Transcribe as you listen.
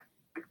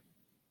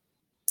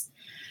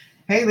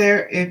Hey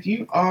there, if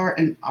you are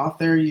an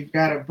author, you've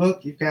got a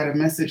book, you've got a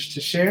message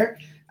to share,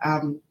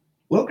 um,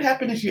 what would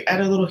happen if you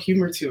add a little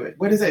humor to it?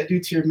 What does that do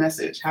to your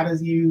message? How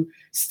does you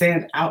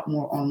stand out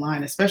more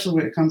online, especially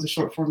when it comes to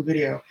short form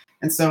video?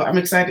 And so I'm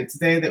excited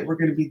today that we're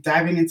going to be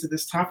diving into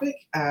this topic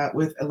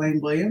with Elaine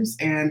Williams.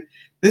 And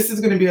this is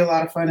going to be a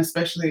lot of fun,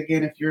 especially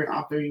again, if you're an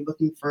author, you're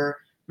looking for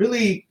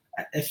really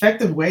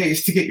effective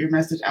ways to get your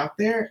message out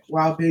there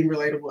while being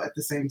relatable at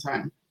the same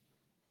time.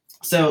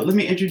 So let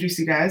me introduce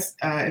you guys.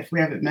 If we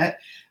haven't met,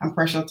 I'm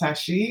Prashel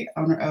Tashi,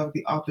 owner of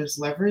The Author's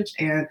Leverage.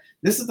 And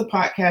this is the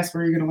podcast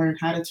where you're going to learn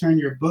how to turn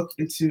your book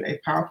into a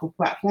powerful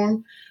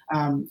platform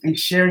and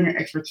sharing your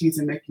expertise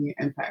and making an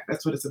impact.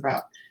 That's what it's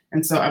about.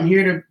 And so I'm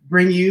here to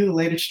bring you the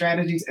latest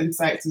strategies,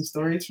 insights, and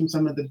stories from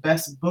some of the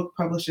best book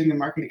publishing and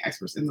marketing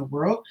experts in the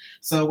world.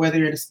 So whether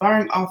you're an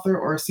aspiring author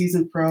or a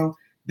seasoned pro,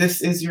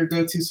 this is your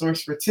go-to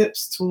source for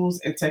tips,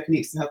 tools, and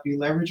techniques to help you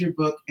leverage your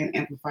book and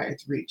amplify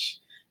its reach.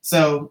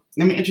 So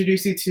let me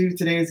introduce you to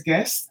today's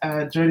guest.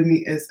 Joining me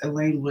is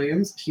Elaine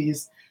Williams.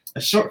 She's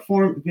a short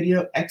form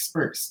video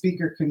expert,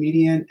 speaker,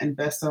 comedian, and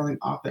best-selling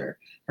author.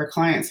 Her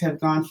clients have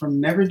gone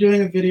from never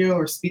doing a video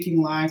or speaking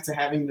live to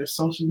having their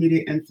social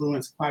media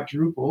influence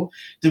quadruple,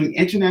 doing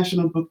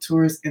international book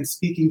tours and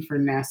speaking for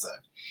NASA.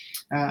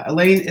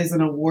 Elaine is an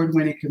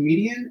award-winning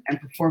comedian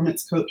and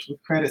performance coach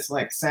with credits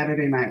like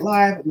Saturday Night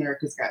Live,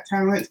 America's Got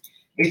Talent,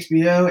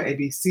 HBO,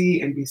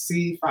 ABC,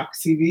 NBC, Fox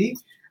TV.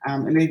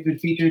 And they've been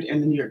featured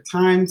in the New York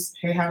Times,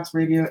 Hay House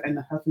Radio, and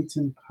the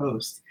Huffington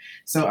Post.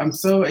 So I'm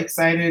so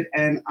excited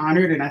and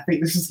honored, and I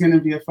think this is going to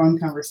be a fun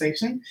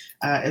conversation.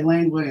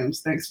 Elaine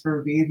Williams, thanks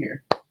for being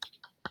here.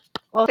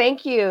 Well,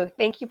 thank you.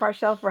 Thank you,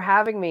 Parshell, for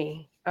having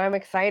me. I'm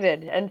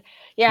excited. And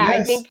yeah, I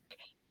Yes. think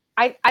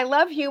I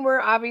love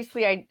humor.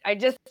 Obviously, I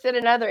just did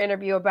another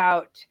interview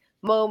about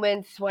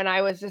moments when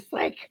I was just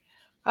like,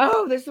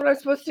 oh, this is what I'm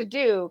supposed to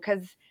do.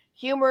 Because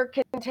humor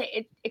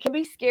it can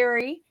be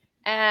scary.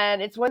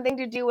 And it's one thing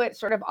to do it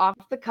sort of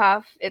off the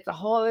cuff. It's a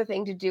whole other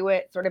thing to do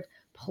it sort of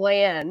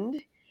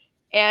planned.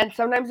 And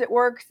sometimes it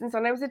works and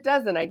sometimes it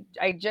doesn't.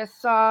 I just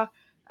saw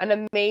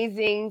an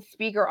amazing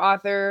speaker,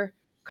 author,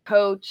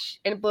 coach,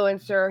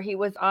 influencer. He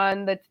was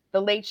on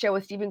the Late Show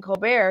with Stephen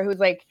Colbert, who's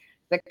like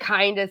the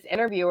kindest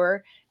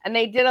interviewer. And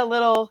they did a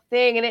little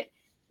thing and it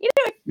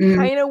Mm,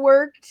 kind of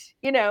worked,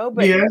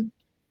 but yeah.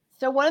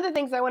 so one of the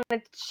things I want to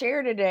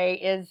share today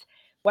is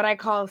what I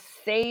call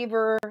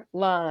savor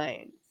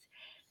lines.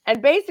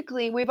 And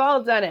basically, we've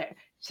all done it.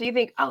 So you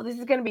think, oh, this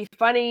is going to be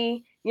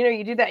funny.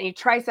 You do that and you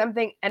try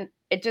something and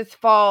it just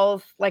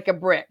falls like a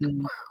brick,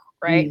 Mm,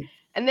 right? mm,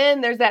 And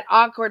then there's that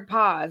awkward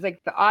pause.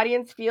 Like the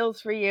audience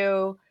feels for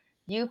you,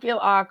 you feel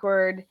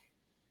awkward,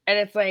 and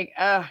it's like,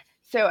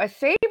 so a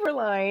savor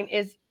line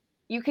is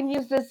you can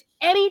use this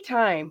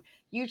anytime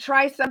you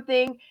try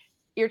something,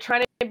 you're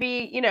trying to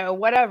be,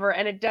 whatever,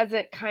 and it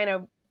doesn't kind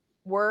of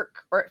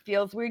work or it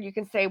feels weird. You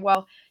can say,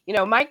 well,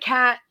 my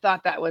cat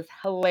thought that was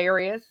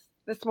hilarious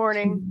this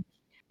morning,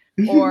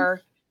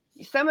 or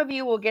some of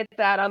you will get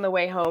that on the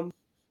way home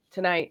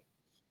tonight,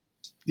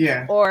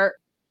 yeah. or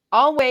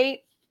I'll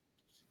wait.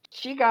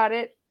 She got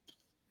it.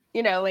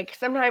 Like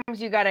sometimes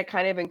you got to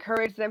kind of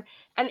encourage them.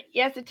 And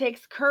yes, it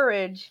takes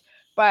courage,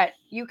 but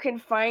you can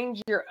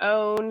find your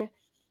own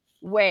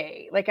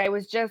way. Like I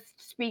was just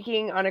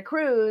speaking on a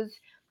cruise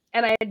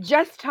and I had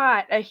just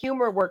taught a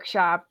humor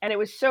workshop and it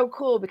was so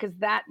cool because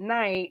that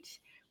night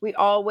we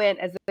all went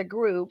as a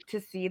group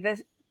to see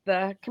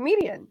the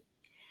comedian.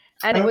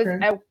 And it was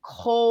Okay. a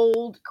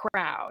cold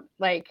crowd.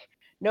 Like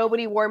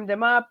nobody warmed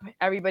them up.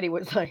 Everybody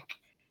was like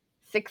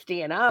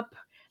 60 and up.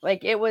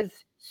 Like it was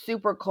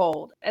super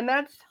cold. And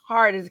that's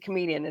hard as a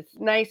comedian. It's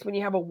nice when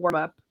you have a warm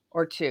up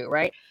or two,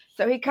 right?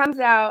 So he comes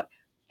out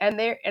and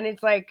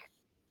it's like,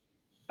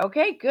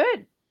 okay,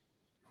 good,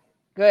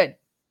 good.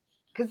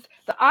 Because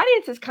the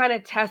audience is kind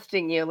of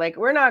testing you. Like,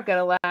 we're not going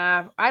to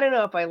laugh. I don't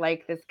know if I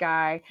like this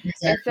guy.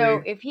 And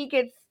so Exactly.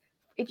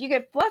 if you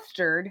get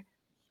flustered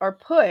or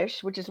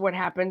push, which is what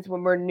happens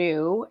when we're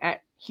new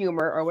at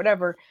humor or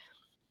whatever,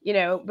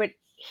 but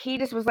he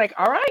just was like,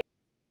 all right,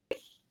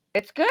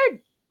 it's good.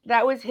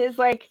 That was his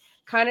like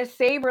kind of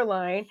saber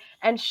line.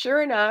 And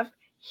sure enough,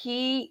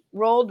 he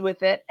rolled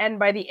with it. And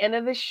by the end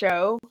of the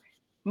show,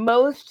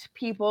 most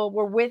people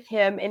were with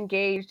him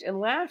engaged and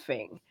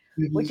laughing,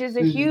 Hmm. which is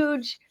a Hmm.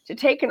 huge to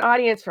take an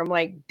audience from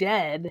like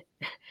dead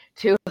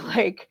to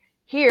like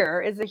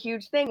here is a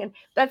huge thing. And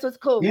that's what's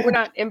cool. Yeah. We're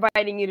not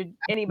inviting you to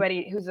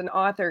anybody who's an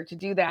author to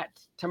do that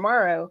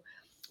tomorrow.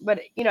 But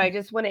I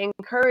just want to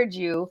encourage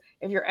you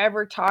if you're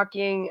ever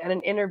talking at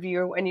an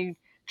interview and you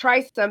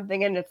try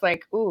something and it's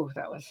like, ooh,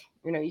 that was,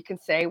 you can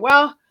say,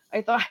 well,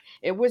 I thought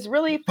it was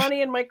really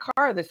funny in my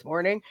car this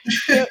morning.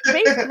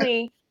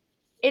 Basically,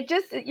 it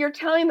just you're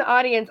telling the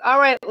audience, all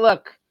right,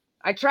 look,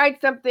 I tried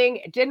something,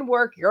 it didn't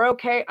work, you're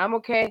okay, I'm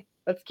okay,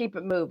 let's keep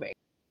it moving.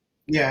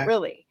 Yeah.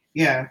 Really.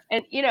 Yeah.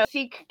 And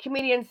see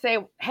comedians say,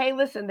 hey,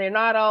 listen, they're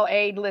not all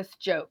A-list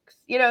jokes.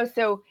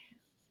 So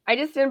I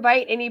just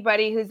invite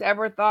anybody who's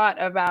ever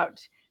thought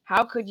about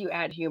how could you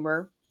add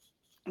humor.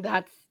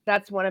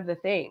 That's one of the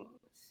things.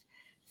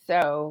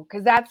 So,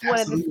 because that's one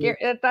of the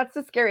Absolutely. that's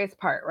the scariest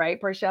part, right?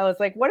 Parshell is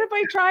like, what if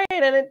I try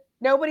it and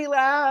nobody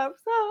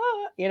laughs?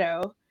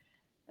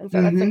 And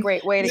so that's a Mm-hmm.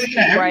 great way to You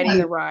keep know, riding the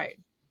everyone, ride.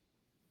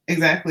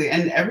 exactly,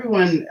 and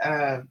everyone,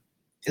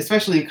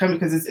 especially coming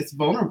because it's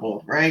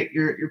vulnerable, right?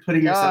 You're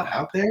putting yourself Oh,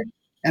 out there,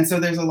 and so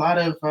there's a lot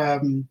of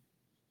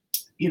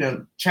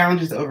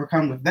challenges to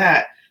overcome with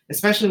that,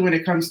 especially when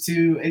it comes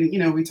to,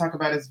 and we talk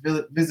about as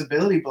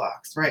visibility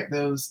blocks, right?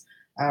 Those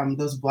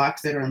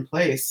blocks that are in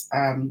place.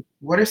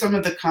 What are some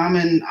of the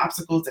common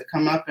obstacles that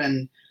come up,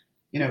 and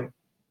you know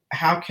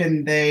how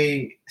can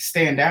they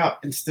stand out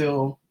and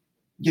still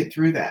get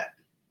through that?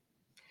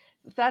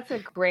 that's a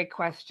great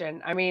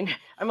question. I mean,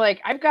 I'm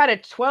like, I've got a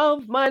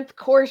 12-month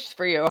course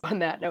for you on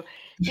that. No,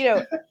 you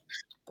know,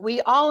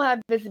 we all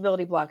have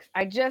visibility blocks.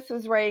 I just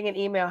was writing an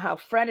email how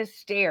Fred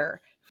Astaire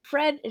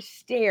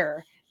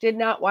did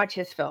not watch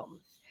his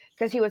films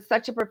because he was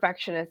such a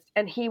perfectionist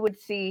and he would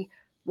see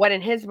what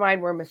in his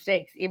mind were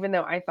mistakes, even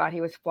though I thought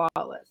he was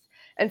flawless.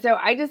 And so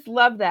I just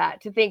love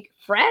that to think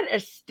Fred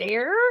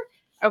Astaire,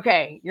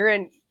 okay, you're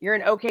in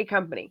okay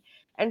company.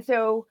 And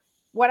so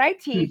what I Hmm.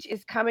 teach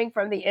is coming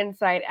from the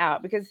inside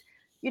out because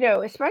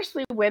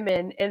especially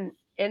women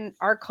in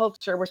our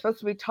culture, we're supposed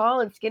to be tall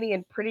and skinny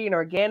and pretty and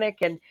organic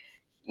and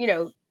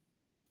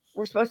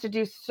we're supposed to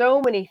do so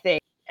many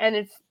things and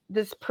it's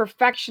this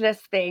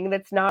perfectionist thing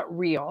that's not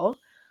real.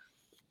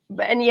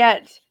 And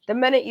yet the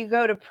minute you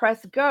go to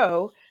press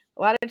go,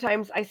 a lot of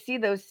times I see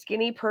those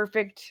skinny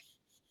perfect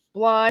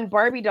blonde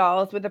Barbie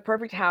dolls with a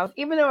perfect house,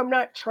 even though I'm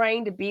not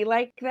trying to be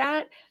like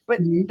that, but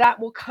Mhm. that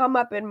will come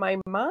up in my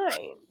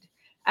mind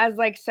as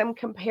like some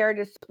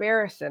comparative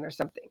comparison or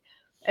something.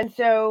 And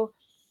so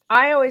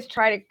I always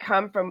try to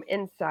come from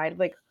inside,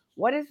 like,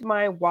 what is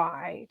my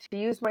why to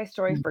use my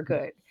story for Mhm.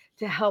 good,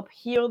 to help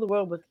heal the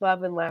world with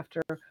love and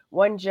laughter,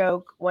 one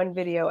joke, one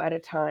video at a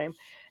time.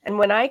 And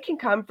when I can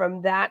come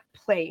from that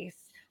place,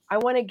 I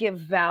want to give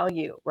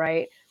value,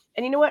 right?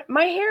 And you know what?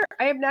 My hair,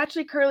 I have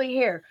naturally curly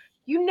hair.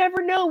 You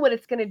never know what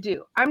it's going to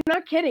do. I'm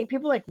not kidding.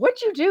 People are like,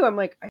 "What'd you do?" I'm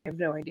like, "I have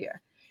no idea."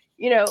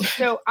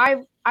 So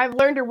I've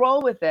learned to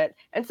roll with it.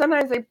 And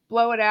sometimes I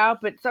blow it out,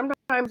 but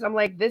sometimes I'm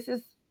like, this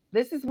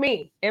is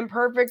me,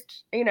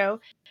 imperfect,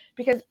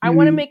 because I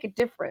want to Mhm. make a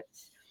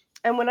difference.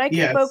 And when I can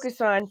Yes.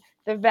 focus on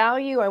the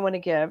value I want to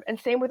give, and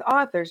same with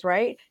authors,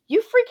 right?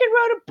 You freaking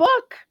wrote a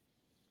book.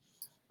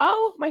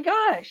 Oh my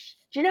gosh.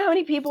 Do you know how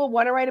many people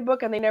want to write a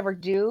book and they never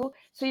do?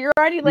 So you're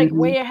already like Mhm.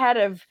 way ahead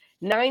of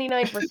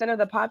 99% of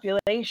the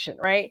population,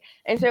 right?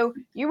 And so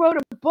you wrote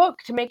a book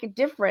to make a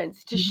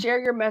difference, to Mhm. share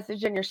your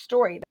message and your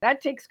story.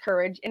 That takes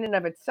courage in and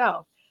of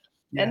itself.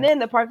 And Yeah. then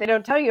the part they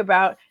don't tell you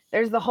about,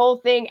 there's the whole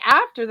thing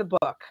after the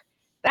book.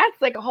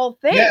 That's like a whole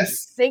thing.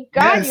 Yes. Thank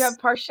God you Yes. have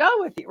Parshell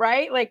with you,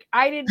 right? Like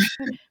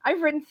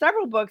I've written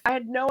several books. I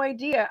had no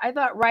idea. I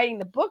thought writing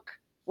the book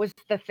was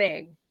the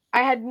thing.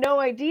 I had no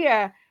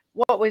idea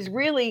what was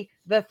really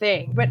the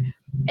thing. But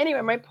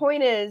anyway, my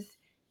point is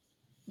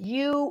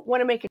you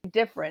want to make a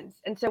difference.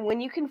 And so when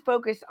you can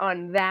focus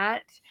on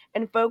that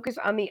and focus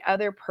on the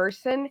other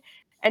person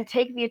and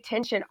take the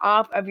attention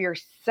off of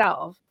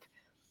yourself,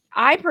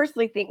 I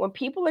personally think when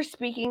people are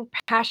speaking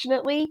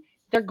passionately,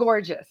 they're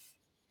gorgeous.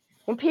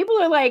 When people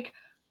are like,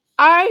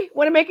 I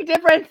want to make a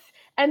difference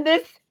and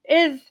this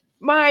is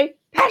my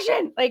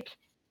passion, like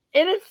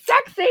it is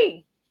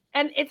sexy.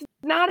 And it's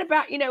not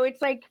about,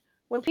 it's like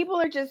when people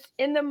are just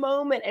in the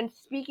moment and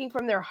speaking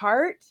from their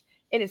heart,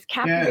 it is Yes.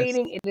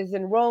 captivating, it is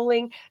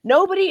enrolling.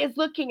 Nobody is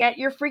looking at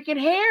your freaking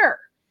hair.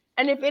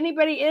 And if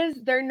anybody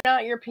is, they're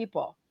not your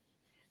people.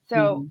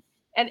 So,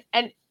 Mhm.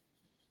 and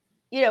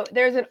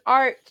there's an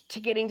art to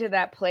getting to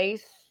that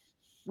place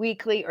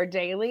weekly or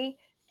daily.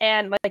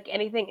 And like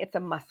anything, it's a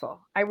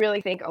muscle. I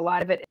really think a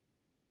lot of it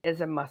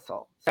is a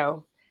muscle.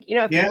 So, if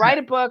you Yeah. write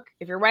a book,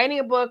 if you're writing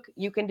a book,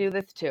 you can do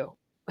this too.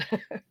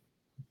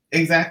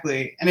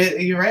 Exactly. And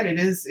you're right. It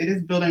is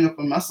building up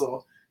a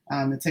muscle.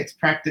 It takes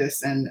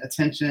practice and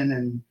attention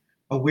and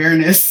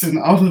awareness and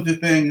all of the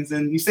things.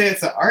 And you say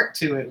it's an art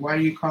to it. Why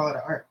do you call it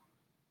art?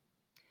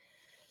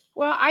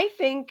 Well, I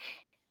think,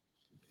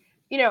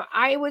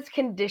 I was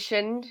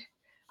conditioned.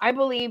 I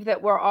believe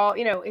that we're all,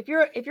 if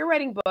you're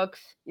writing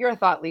books, you're a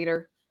thought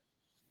leader.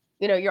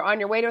 You're on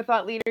your way to a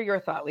thought leader, you're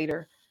a thought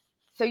leader.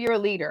 So you're a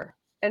leader.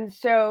 And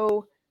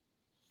so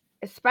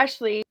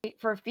especially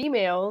for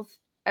females,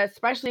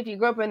 especially if you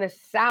grew up in the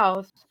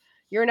South,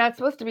 you're not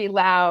supposed to be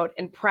loud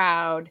and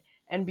proud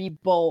and be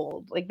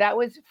bold. Like that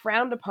was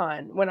frowned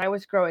upon when I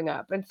was growing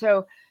up. And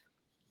so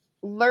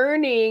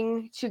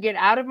learning to get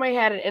out of my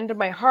head and into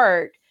my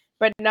heart,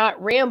 but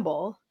not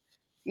ramble,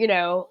 you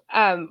know,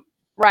 um,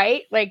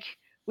 right? Like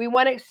we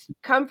want to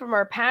come from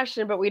our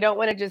passion, but we don't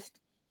want to just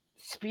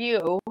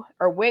spew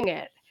or wing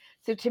it.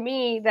 So to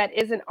me, that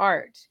is an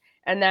art.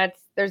 And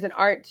there's an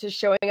art to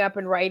showing up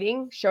and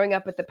writing, showing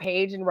up at the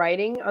page and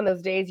writing on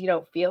those days you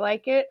don't feel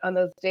like it, on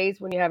those days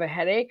when you have a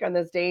headache, on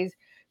those days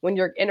when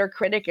your inner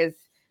critic is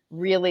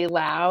really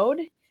loud.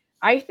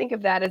 I think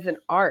of that as an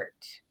art,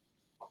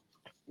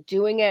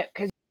 doing it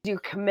because you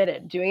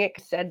committed, doing it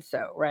because said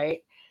so, right?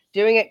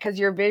 Doing it because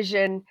your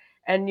vision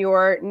and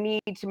your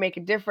need to make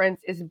a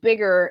difference is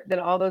bigger than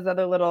all those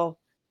other little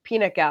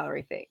peanut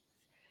gallery things.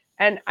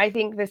 And I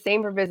think the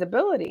same for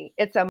visibility.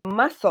 It's a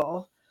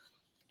muscle.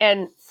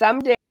 And some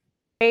days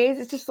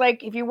it's just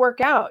like if you work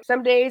out,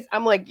 some days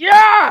I'm like,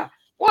 yeah,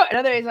 what? And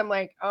other days I'm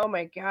like, oh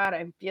my God,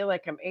 I feel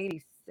like I'm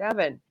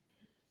 87,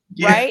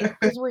 right? Yeah.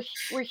 Because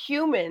we're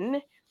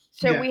human.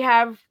 So Yeah. we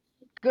have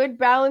good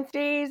balanced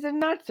days and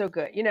not so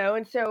good, you know?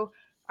 And so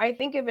I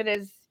think of it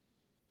as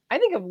I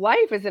think of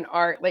life as an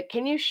art. Like,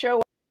 can you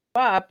show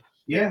up for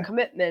your Yeah.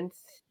 commitments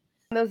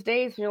on those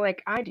days when you're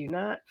like, I do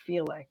not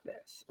feel like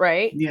this,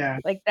 right? Yeah.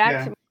 Like that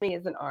Yeah. to me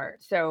is an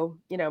art. So,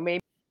 you know,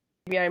 maybe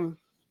I'm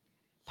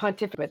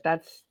pontificating, but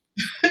that's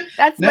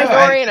my No,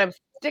 I story and I'm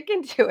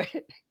sticking to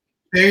it.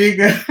 there you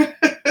go.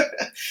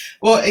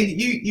 Well, and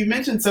you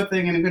mentioned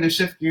something, and I'm going to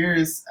shift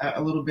gears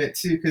a little bit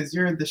too, because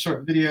you're the short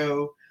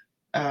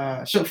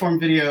form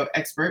video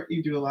expert.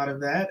 You do a lot of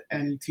that,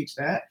 and you teach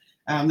that.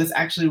 That's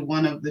actually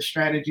one of the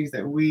strategies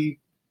that we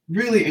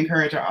really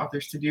encourage our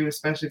authors to do,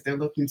 especially if they're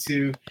looking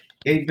to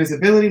gain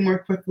visibility more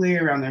quickly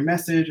around their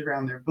message,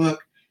 around their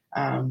book,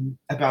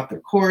 about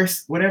their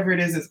course, whatever it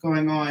is that's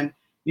going on.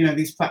 You know,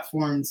 these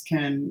platforms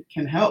can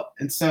help,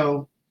 and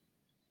so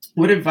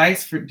what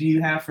advice do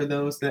you have for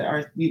those that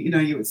are,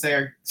 you would say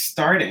are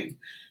starting,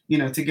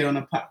 to get on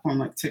a platform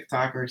like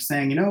TikTok, or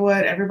saying, you know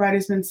what,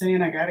 everybody's been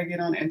saying I got to get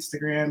on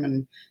Instagram,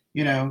 and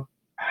you know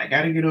I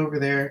got to get over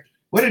there.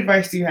 What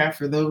advice do you have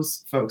for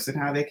those folks and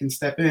how they can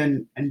step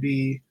in and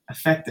be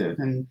effective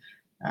and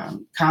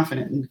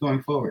confident in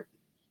going forward?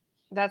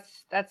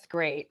 That's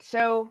great.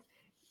 So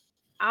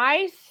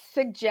I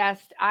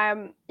suggest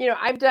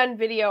I've done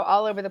video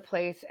all over the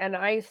place and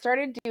I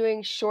started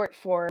doing short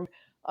form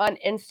on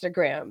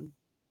Instagram.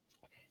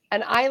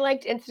 And I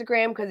liked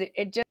Instagram because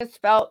it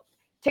just felt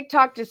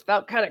TikTok just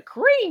felt kind of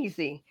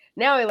crazy.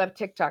 Now I love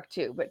TikTok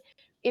too. But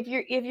if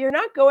you're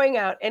not going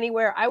out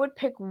anywhere, I would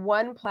pick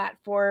one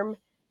platform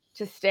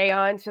to stay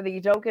on so that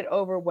you don't get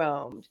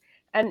overwhelmed.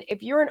 And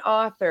if you're an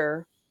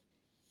author,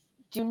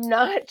 do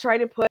not try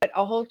to put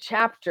a whole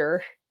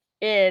chapter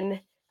in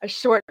a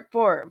short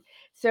form.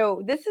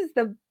 So this is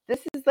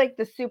like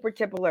the super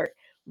tip alert.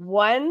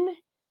 One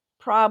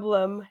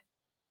problem,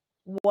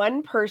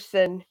 one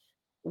person,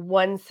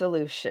 one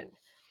solution.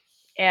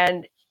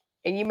 And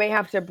and you may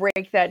have to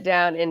break that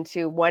down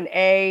into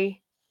 1A,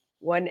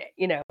 1B,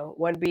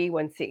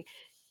 1C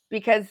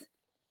because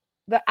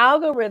the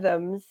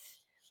algorithms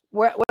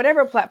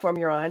whatever platform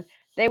you're on,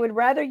 they would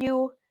rather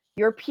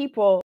your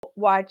people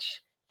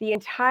watch the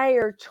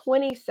entire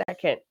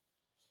 20-second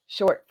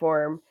short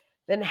form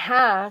than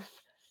half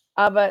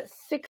of a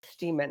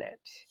 60-minute.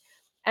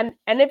 And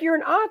if you're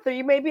an author,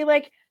 you may be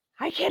like,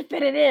 I can't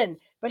fit it in,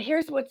 but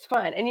here's what's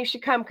fun. And you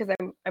should come because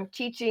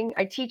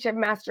I teach a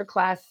master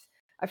class,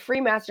 a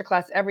free master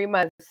class every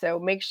month. So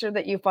make sure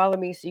that you follow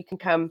me so you can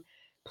come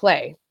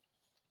play.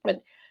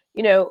 But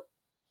you know,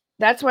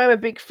 that's why I'm a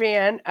big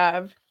fan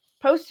of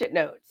post-it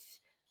notes.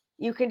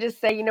 You can just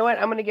say, you know what,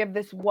 I'm going to give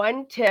this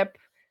one tip.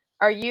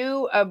 Are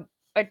you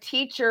a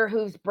teacher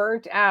who's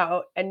burnt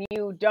out and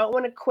you don't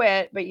want to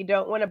quit, but you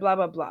don't want to blah,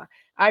 blah, blah?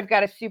 I've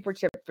got a super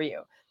tip for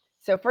you.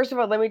 So first of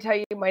all, let me tell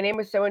you, my name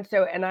is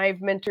so-and-so, and I've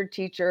mentored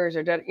teachers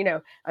or done,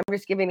 I'm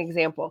just giving an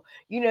example.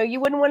 You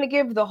wouldn't want to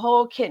give the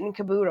whole kit and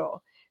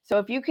caboodle. So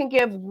if you can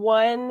give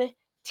one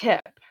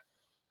tip,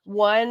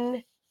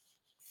 one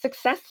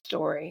success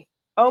story.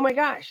 Oh my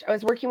gosh, I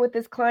was working with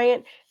this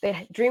client.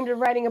 They dreamed of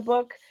writing a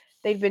book.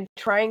 They'd been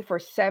trying for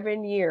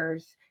 7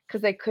 years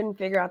because they couldn't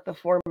figure out the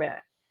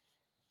format.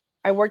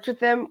 I worked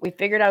with them. We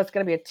figured out it's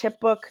going to be a tip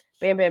book.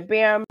 Bam, bam,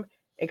 bam.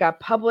 It got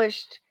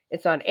published.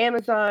 It's on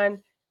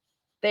Amazon.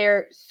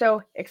 They're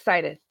so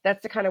excited.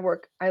 That's the kind of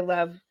work I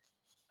love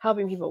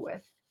helping people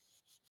with.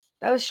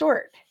 That was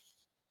short,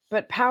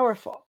 but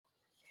powerful.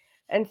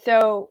 And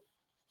so,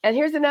 and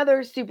here's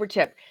another super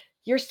tip.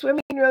 You're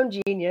swimming your own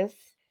genius.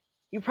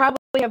 You probably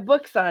have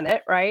books on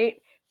it, right?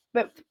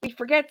 But we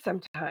forget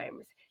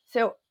sometimes.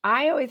 So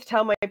I always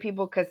tell my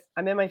people, because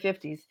I'm in my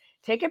 50s,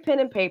 take a pen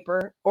and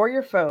paper or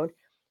your phone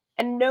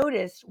and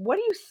notice, what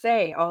do you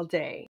say all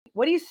day?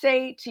 What do you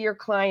say to your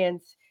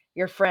clients,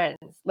 your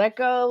friends? Let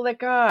go, let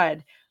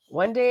God.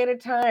 One day at a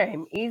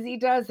time. Easy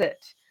does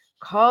it.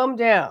 Calm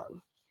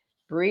down.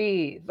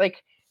 Breathe.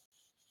 Like,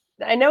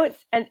 I know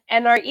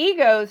and our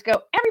egos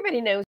go,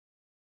 everybody knows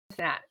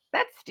that.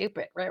 That's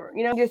stupid, right?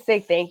 Just say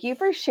thank you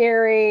for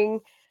sharing.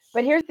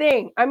 But here's the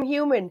thing, I'm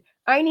human.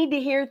 I need to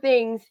hear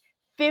things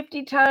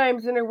 50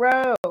 times in a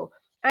row.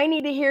 I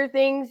need to hear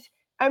things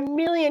a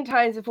million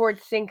times before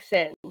it sinks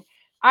in.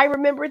 I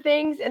remember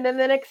things and then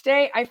the next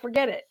day I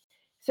forget it.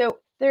 So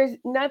there's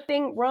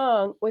nothing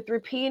wrong with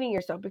repeating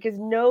yourself because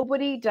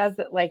nobody does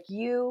it like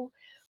you.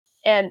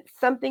 And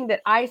something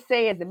that I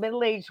say as a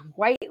middle aged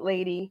white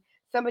lady,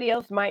 somebody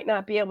else might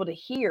not be able to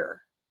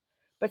hear,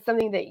 but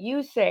something that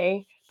you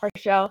say,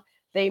 Parshell,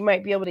 they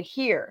might be able to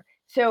hear.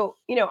 So,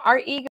 our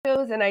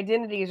egos and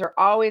identities are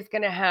always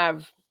going to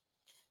have,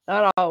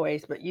 not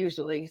always, but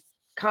usually,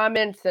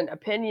 comments and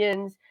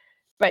opinions.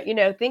 But,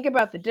 think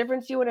about the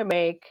difference you want to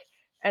make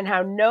and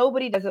how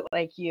nobody does it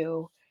like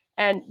you.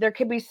 And there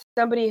could be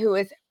somebody who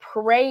is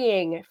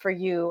praying for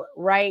you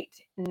right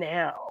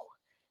now.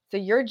 So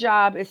your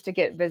job is to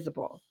get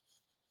visible.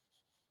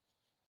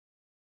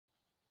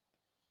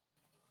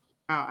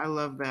 Wow, I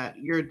love that.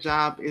 Your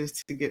job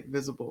is to get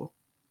visible.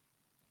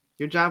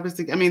 Your job is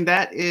to, I mean,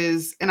 that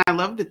is, and I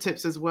love the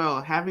tips as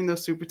well. Having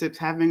those super tips,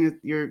 having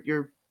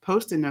your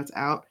post-it notes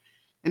out,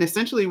 and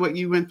essentially what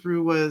you went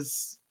through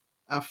was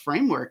a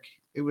framework.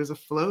 It was a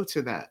flow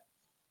to that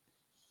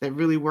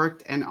really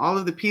worked, and all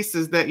of the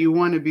pieces that you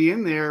want to be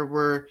in there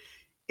were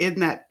in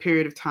that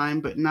period of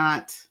time, but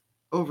not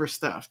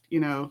overstuffed.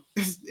 It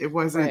Right.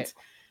 wasn't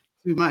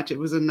too much. It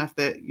was enough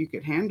that you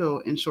could handle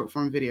in short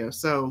form video.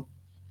 So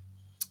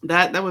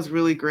that was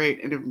really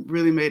great, and it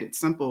really made it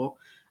simple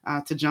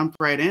to jump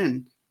right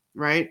in,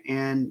 right?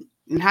 And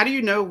how do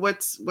you know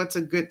what's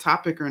a good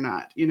topic or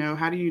not?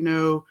 How do you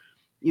know,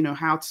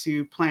 how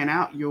to plan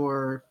out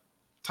your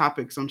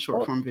topics on short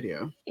Well, form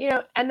video?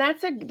 and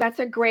that's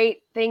a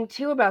great thing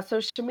too about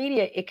social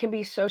media. It can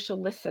be social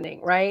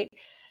listening, right?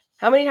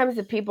 How many times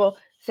have people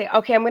say,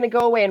 "Okay, I'm going to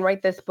go away and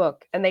write this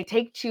book," and they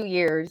take 2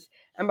 years,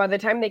 and by the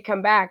time they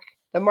come back,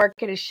 the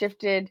market has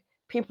shifted.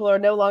 People are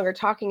no longer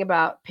talking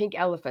about pink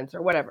elephants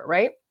or whatever,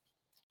 right?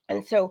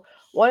 And so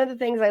one of the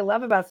things I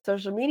love about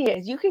social media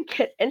is you can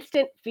get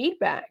instant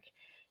feedback.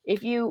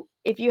 If you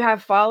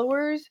have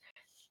followers,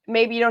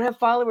 maybe you don't have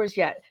followers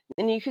yet,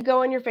 then you could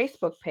go on your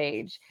Facebook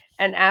page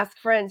and ask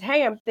friends,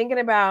 "Hey, I'm thinking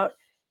about,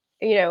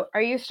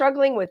 are you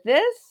struggling with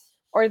this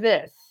or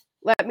this?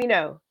 Let me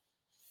know."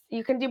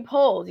 You can do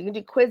polls, you can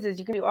do quizzes,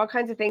 you can do all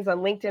kinds of things on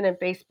LinkedIn and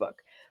Facebook.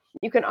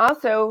 You can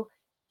also,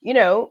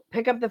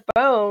 pick up the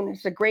phone.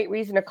 It's a great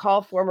reason to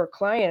call former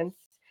clients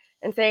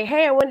and say,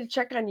 "Hey, I wanted to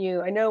check on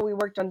you. I know we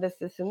worked on this,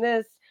 this, and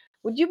this.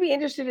 Would you be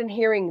interested in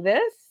hearing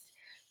this?"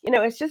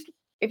 It's just,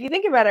 if you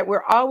think about it,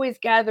 we're always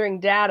gathering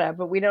data,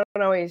 but we don't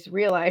always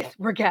realize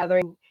we're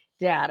gathering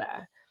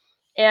data.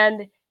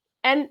 And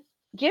and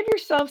give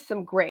yourself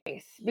some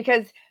grace,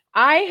 because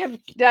I have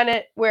done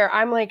it where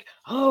I'm like,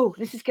 "Oh,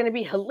 this is going to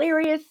be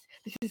hilarious,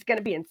 this is going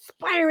to be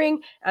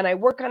inspiring," and I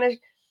work on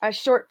a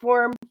short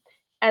form,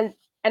 and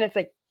it's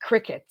like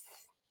crickets.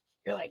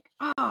 You're like,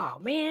 "Oh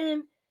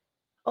man,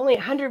 only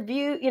 100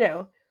 views."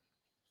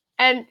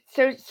 And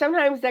so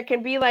sometimes that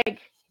can be like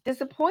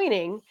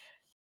disappointing,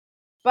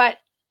 but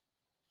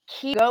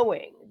keep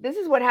going. This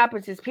is what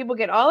happens: is people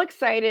get all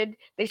excited,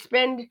 they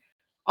spend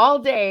all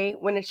day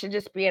when it should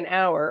just be an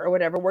hour or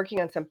whatever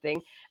working on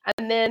something,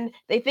 and then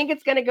they think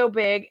it's going to go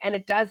big and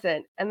it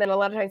doesn't, and then a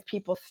lot of times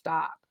people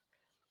stop.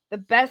 The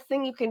best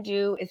thing you can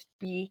do is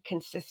be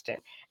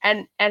consistent,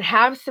 and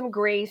have some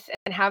grace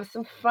and have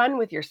some fun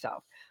with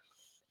yourself.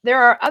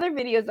 There are other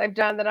videos I've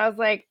done that I was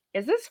like,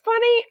 "Is this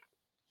funny?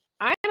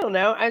 I don't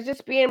know. I was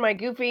just being my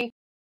goofy."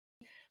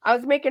 I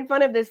was making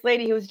fun of this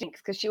lady who was jinx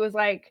because she was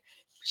like,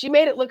 she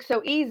made it look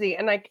so easy.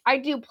 And like, I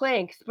do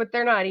planks, but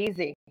they're not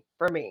easy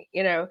for me.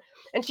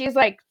 And she's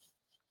like,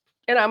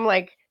 and I'm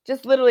like,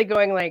 just literally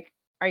going like,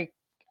 "Are you,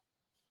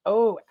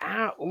 oh,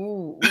 ow,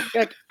 ooh."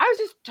 Like, I was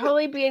just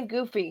totally being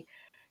goofy.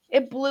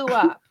 It blew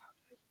up.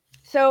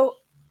 So,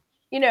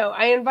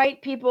 I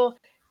invite people.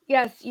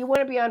 Yes, you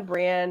want to be on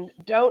brand.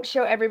 Don't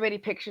show everybody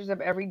pictures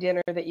of every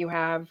dinner that you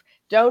have.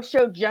 Don't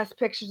show just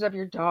pictures of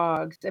your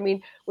dogs. I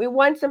mean, we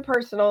want some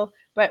personal,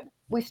 but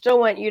we still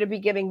want you to be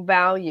giving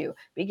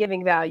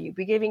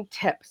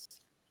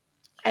tips.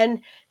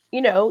 And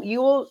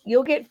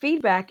you'll get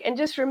feedback, and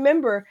just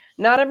remember,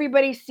 not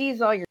everybody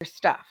sees all your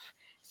stuff.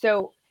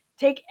 So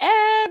take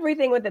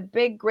everything with a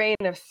big grain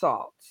of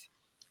salt.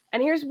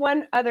 And here's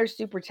one other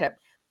super tip,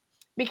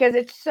 because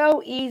it's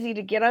so easy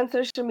to get on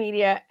social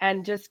media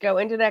and just go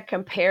into that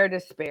compare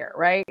despair,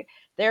 right?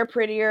 They're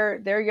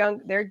prettier, they're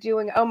young, they're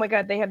doing, oh my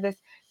God, they have this.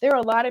 There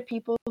are a lot of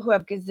people who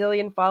have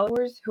gazillion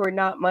followers who are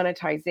not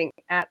monetizing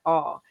at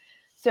all.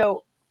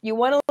 So you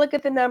want to look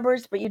at the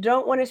numbers, but you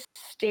don't want to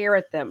stare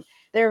at them.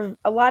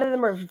 A lot of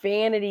them are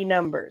vanity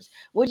numbers.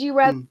 Would you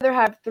rather Mm,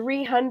 have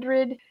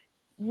 300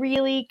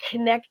 really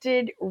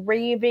connected,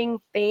 raving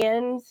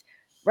fans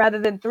rather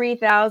than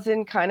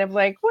 3,000 kind of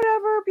like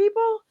whatever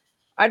people?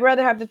 I'd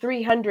rather have the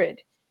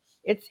 300.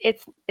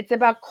 It's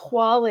about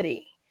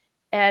quality.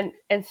 And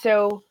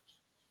so,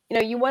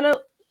 you want to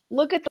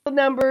look at the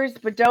numbers,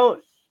 but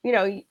don't,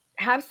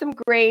 have some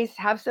grace,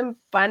 have some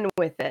fun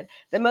with it.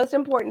 The most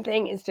important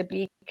thing is to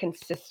be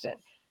consistent.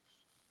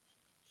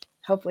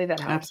 Hopefully that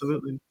helps.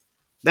 absolutely.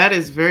 That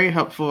is very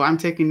helpful. I'm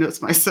taking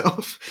notes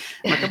myself.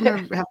 I'm like, I'm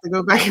gonna have to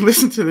go back and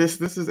listen to this.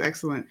 This is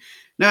excellent.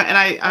 No,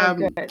 and Oh,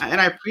 good.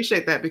 I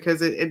appreciate that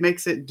because it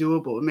makes it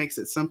doable. It makes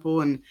it simple,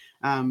 um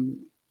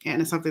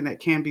and it's something that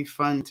can be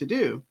fun to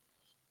do.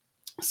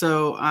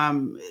 So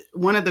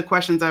one of the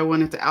questions I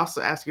wanted to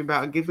also ask you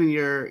about, given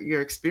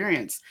your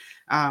experience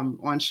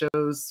on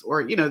shows,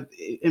 or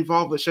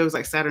involved with shows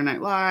like Saturday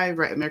Night Live,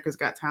 right, America's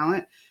Got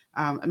Talent.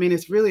 I mean,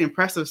 it's really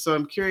impressive. So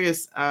I'm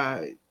curious,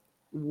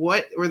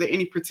 what were there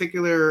any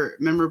particular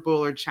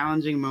memorable or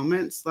challenging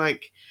moments,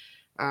 like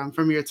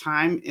from your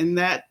time in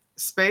that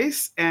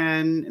space,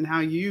 and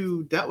how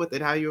you dealt with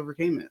it, how you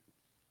overcame it?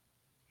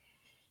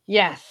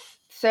 Yes.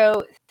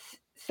 So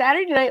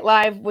Saturday Night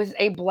Live was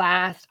a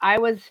blast. I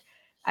was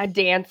a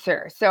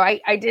dancer, so I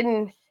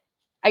didn't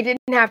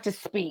have to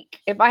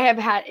speak. If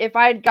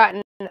I'd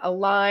gotten a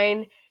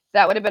line,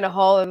 that would have been a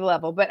whole other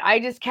level. But I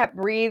just kept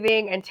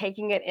breathing and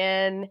taking it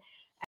in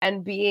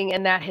and being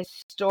in that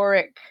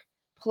historic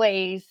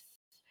place.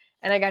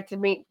 And I got to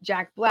meet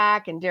Jack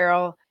Black and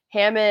Daryl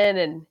Hammond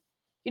and,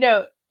 you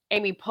know,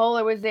 Amy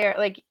Poehler was there.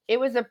 Like it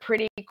was a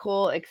pretty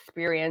cool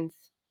experience.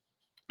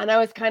 And I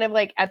was kind of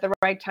like at the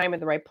right time at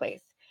the right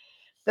place.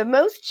 The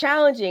most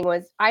challenging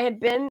was I had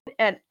been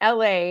at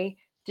LA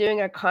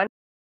doing a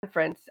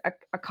conference,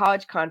 a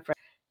college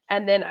conference,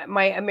 and then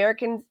my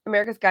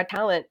America's Got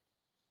Talent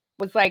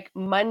was like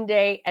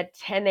Monday at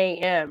 10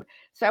 a.m.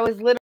 So I was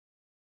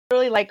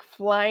literally like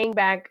flying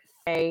back,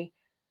 say,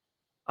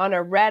 on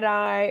a red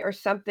eye or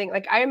something.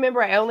 Like I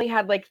remember I only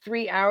had like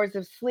 3 hours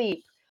of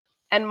sleep,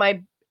 and my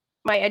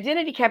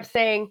identity kept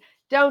saying,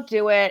 "Don't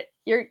do it.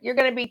 You're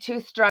gonna be too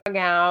strung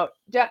out."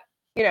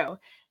 You know,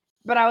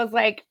 but I was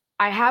like,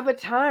 I have a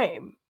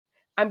time.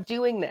 I'm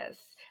doing this.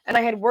 And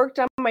I had worked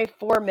on my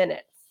 4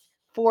 minutes,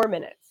 4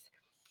 minutes.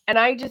 And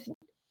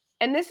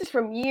and this is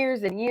from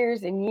years and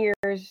years and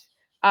years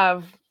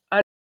of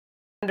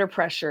under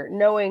pressure,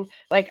 knowing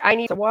like I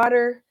need some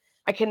water.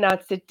 I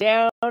cannot sit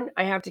down.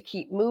 I have to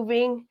keep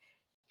moving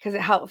because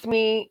it helps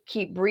me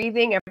keep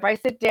breathing. If I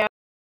sit down,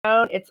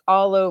 it's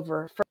all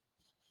over.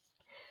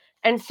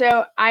 And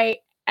so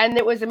and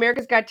it was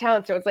America's Got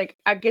Talent. So it's like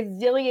a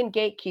gazillion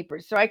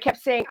gatekeepers. So I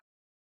kept saying,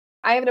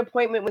 I have an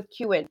appointment with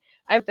Qin.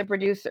 I'm the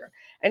producer.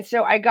 And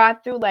so I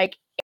got through like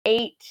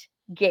 8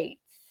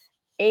 gates,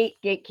 8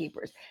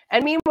 gatekeepers.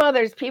 And meanwhile,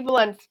 there's people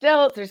on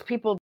stilts, there's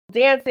people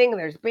dancing,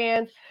 there's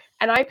bands,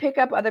 and I pick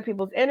up other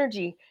people's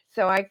energy.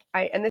 So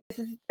and this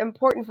is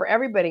important for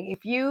everybody.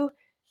 If you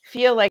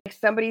feel like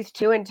somebody's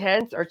too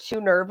intense or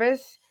too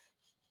nervous,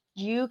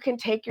 you can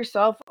take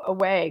yourself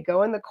away,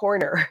 go in the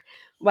corner.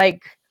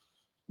 Like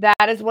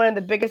that is one of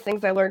the biggest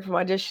things I learned from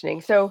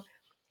auditioning. So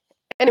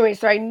anyway,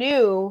 so I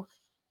knew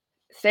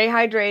stay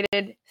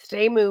hydrated,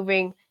 stay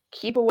moving,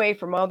 keep away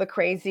from all the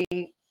crazy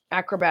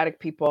acrobatic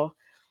people.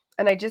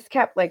 And I just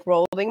kept like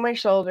rolling my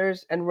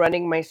shoulders and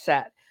running my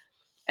set.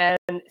 And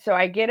so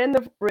I get in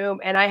the room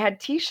and I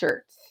had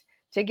t-shirts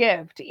to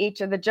give to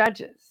each of the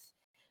judges.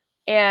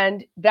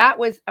 And that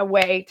was a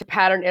way to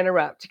pattern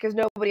interrupt because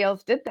nobody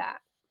else did that.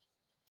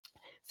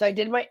 So I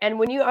did and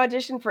when you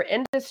audition for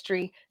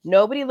industry,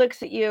 nobody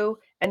looks at you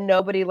and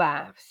nobody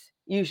laughs,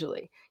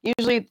 usually.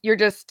 Usually you're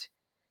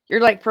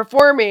like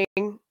performing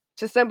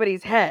to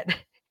somebody's head.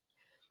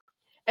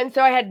 And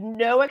so I had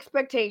no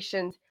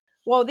expectations.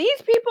 Well, these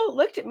people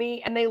looked at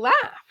me and they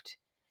laughed.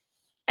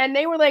 And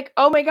they were like,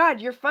 "Oh my God,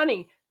 you're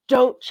funny.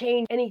 Don't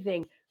change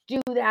anything.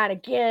 Do that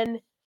again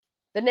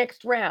the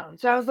next round."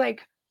 So I was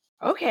like,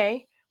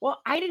 "Okay."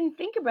 Well, I didn't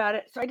think about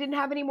it. So I didn't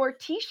have any more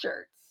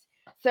t-shirts.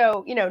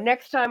 So,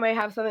 next time I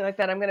have something like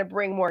that, I'm going to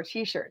bring more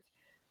t-shirts.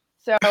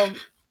 So,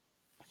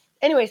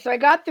 anyway, so I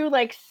got through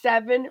like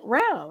 7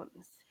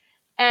 rounds.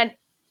 And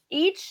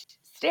each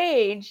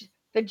stage,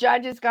 the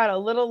judges got a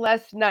little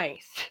less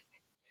nice.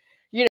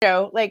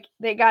 Like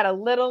they got a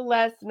little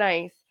less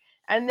nice.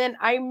 And then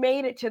I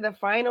made it to the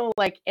final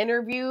like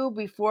interview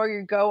before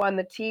you go on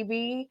the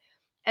TV.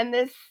 And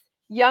this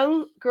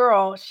young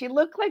girl, she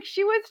looked like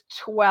she was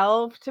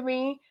 12 to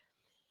me.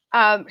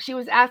 She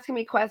was asking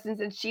me questions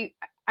and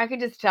I could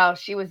just tell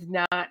she was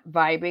not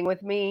vibing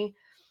with me.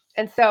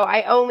 And so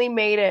I only I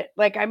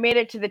made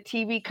it to the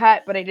TV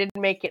cut, but I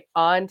didn't make it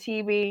on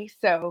TV.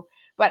 So,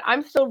 but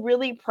I'm still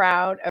really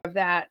proud of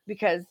that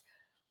because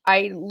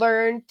I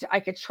learned I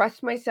could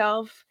trust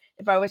myself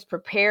if I was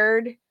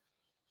prepared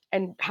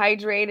and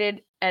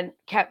hydrated and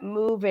kept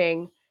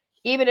moving.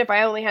 Even if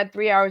I only had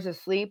 3 hours of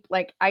sleep,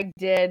 like I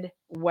did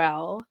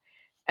well.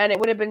 And it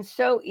would have been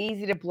so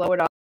easy to blow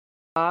it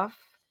off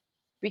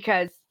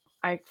because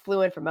I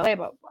flew in from LA,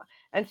 blah, blah, blah.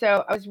 And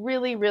so I was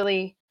really,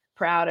 really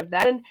proud of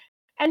that.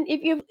 And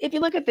if you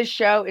look at the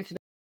show, it's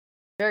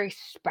very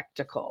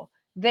spectacle.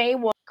 They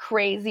want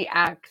crazy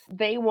acts.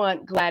 They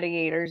want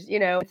gladiators.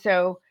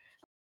 So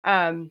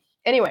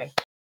anyway,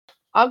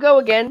 I'll go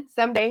again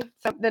someday,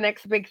 the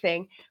next big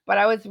thing. But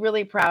I was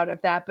really proud of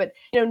that. But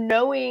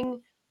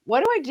knowing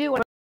what do I do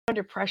when I'm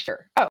under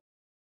pressure? Oh,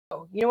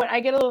 you know what? I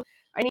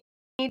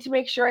need to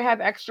make sure I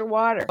have extra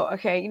water. Oh,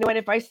 okay, you know what?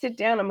 If I sit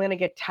down, I'm gonna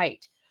get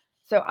tight.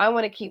 So I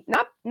want to keep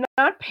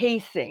not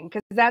pacing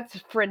because that's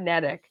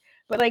frenetic,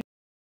 but like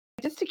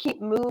just to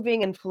keep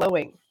moving and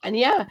flowing. And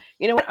yeah,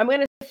 you know what? I'm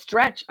gonna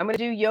stretch. I'm gonna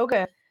do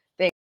yoga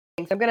things.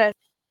 I'm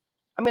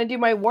gonna do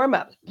my warm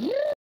up.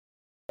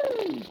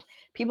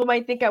 People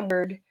might think I'm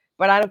weird,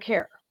 but I don't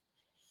care.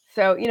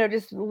 So,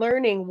 just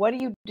learning what do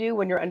you do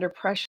when you're under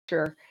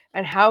pressure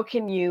and how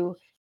can you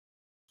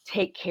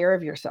take care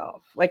of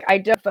yourself? Like I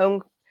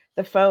don't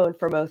the phone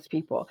for most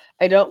people.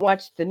 I don't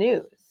watch the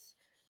news.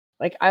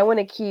 Like I want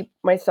to keep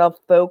myself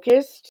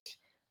focused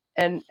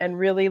and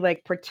really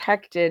like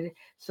protected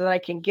so that I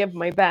can give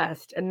my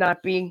best and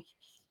not be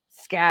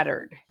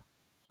scattered.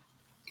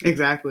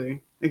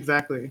 Exactly.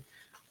 Exactly.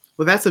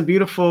 Well, that's a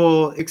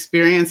beautiful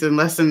experience and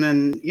lesson,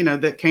 and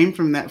that came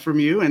from that from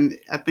you, and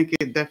I think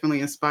it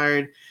definitely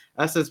inspired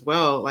us as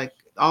well. Like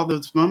all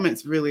those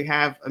moments really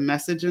have a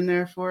message in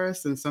there for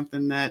us, and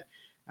something that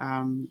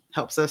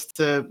helps us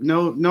to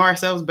know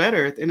ourselves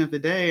better at the end of the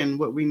day, and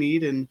what we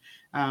need, and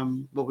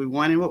what we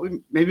want, and what we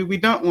maybe we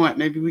don't want.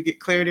 Maybe we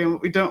get clarity on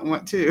what we don't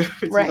want too,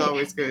 which is Right.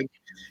 always good.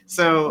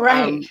 So,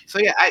 Right.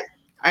 yeah,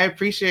 I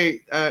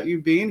appreciate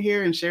you being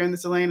here and sharing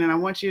this, Elaine. And I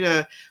want you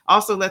to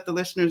also let the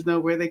listeners know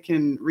where they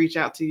can reach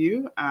out to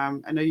you.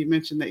 I know you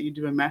mentioned that you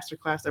do a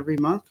masterclass every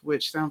month,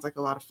 which sounds like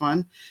a lot of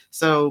fun.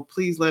 So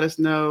please let us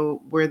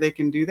know where they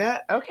can do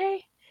that.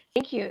 Okay.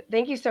 Thank you.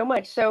 Thank you so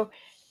much. So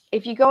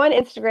if you go on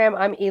Instagram,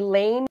 I'm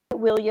Elaine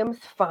Williams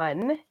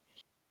Fun.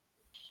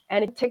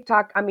 And if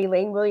TikTok, I'm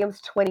Elaine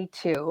Williams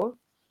 22.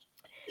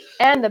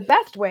 And the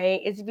best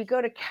way is if you go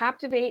to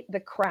Captivate the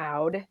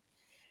Crowd,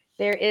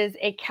 there is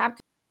a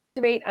Captivate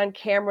on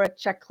Camera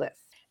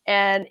checklist.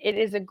 And it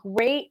is a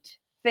great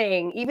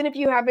thing, even if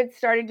you haven't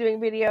started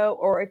doing video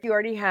or if you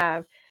already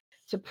have,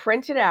 to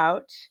print it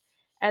out.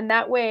 And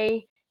that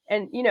way,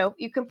 and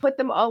you can put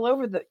them all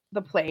over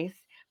the place,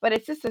 but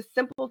it's just a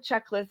simple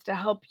checklist to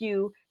help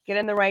you get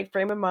in the right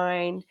frame of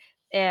mind.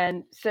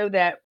 And so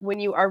that when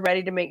you are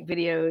ready to make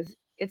videos,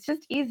 it's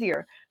just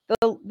easier.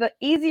 The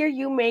easier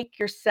you make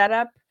your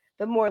setup,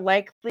 the more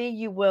likely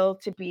you will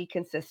to be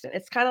consistent.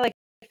 It's kind of like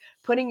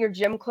putting your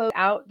gym clothes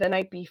out the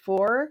night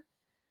before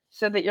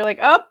so that you're like,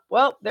 oh,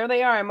 well, there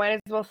they are. I might as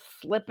well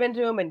slip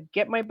into them and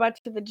get my butt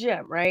to the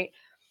gym, right?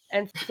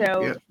 And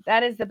so Yeah.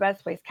 that is the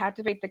best place,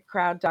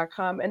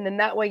 captivatethecrowd.com. And then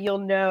that way you'll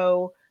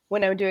know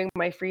when I'm doing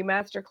my free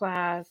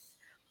masterclass.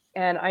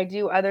 And I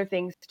do other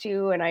things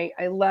too. And I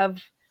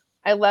love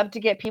to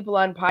get people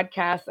on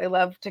podcasts. I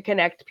love to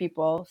connect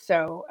people.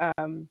 So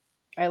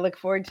I look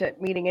forward to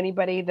meeting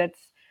anybody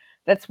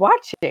that's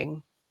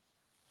watching.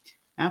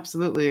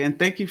 Absolutely. And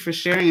thank you for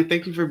sharing, and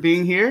thank you for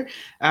being here.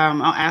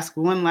 I'll ask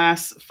one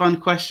last fun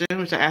question,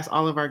 which I ask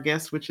all of our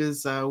guests, which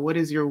is what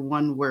is your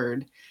one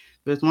word?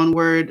 There's one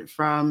word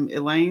from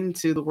Elaine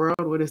to the world.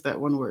 What is that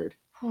one word?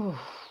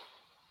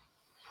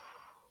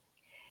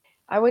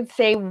 I would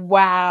say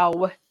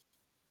wow.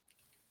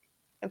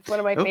 That's one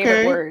of my favorite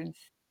Okay. words.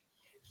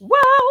 Wow.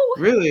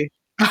 Really?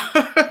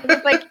 Because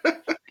it's like,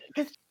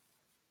 because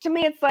to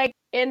me, it's like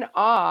in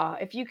awe.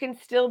 If you can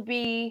still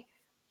be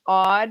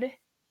awed,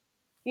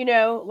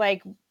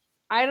 like,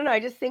 I don't know. I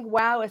just think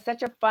wow is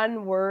such a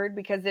fun word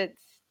because it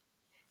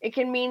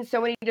can mean so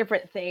many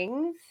different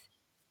things.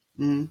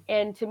 Mm,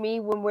 And to me,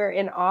 when we're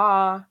in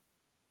awe,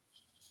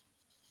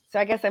 so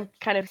I guess I'm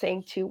kind of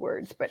saying two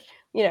words, but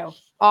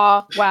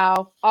awe,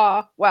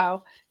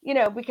 wow,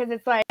 because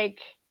it's like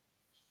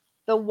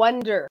the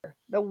wonder,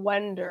 the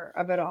wonder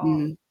of it all.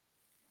 mm,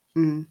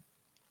 mm.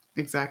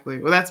 Exactly.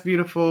 Well, that's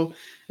beautiful.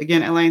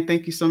 Again, Elaine,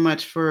 thank you so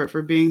much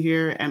for being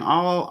here. And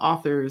all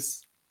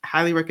authors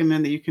highly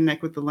recommend that you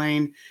connect with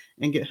Elaine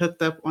and get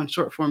hooked up on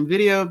short form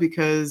video,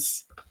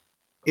 because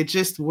it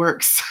just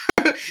works.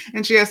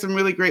 And she has some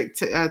really great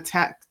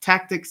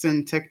tactics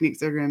and techniques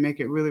that are going to make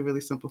it really,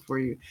 really simple for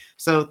you.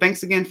 So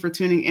thanks again for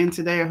tuning in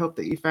today. I hope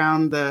that you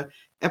found the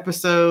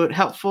episode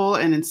helpful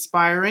and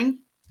inspiring.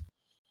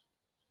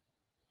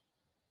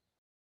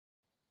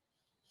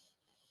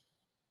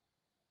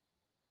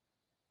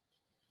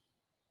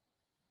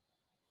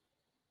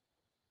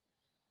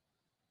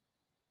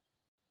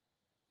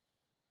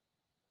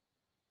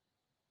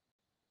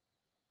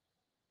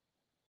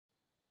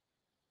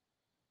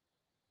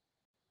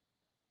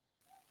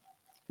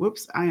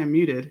 Whoops, I am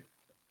muted.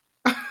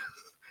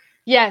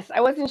 Yes,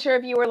 I wasn't sure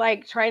if you were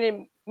like trying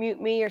to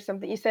mute me or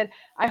something. You said,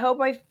 I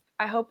hope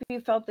you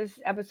felt this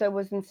episode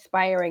was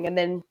inspiring," and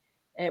then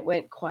it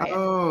went quiet.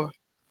 Oh,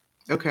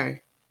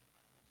 okay.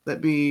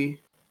 Let me.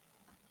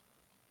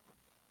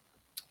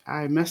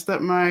 I messed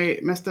up my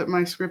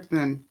script.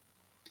 Then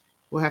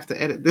we'll have to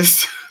edit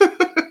this.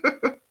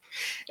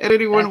 And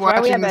anyone That's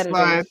why we watching have this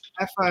live, editors.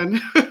 have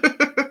fun.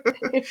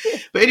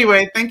 But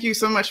anyway, thank you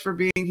so much for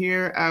being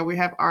here. We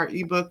have our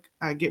ebook,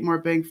 Get More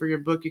Bang for Your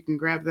Book. You can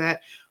grab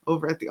that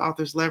over at the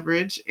Author's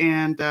Leverage.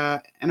 And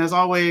as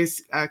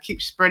always,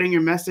 keep spreading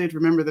your message.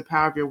 Remember the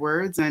power of your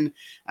words. And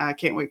I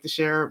can't wait to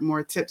share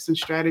more tips and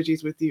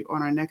strategies with you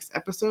on our next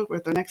episode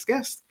with our next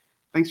guest.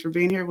 Thanks for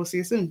being here. We'll see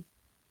you soon.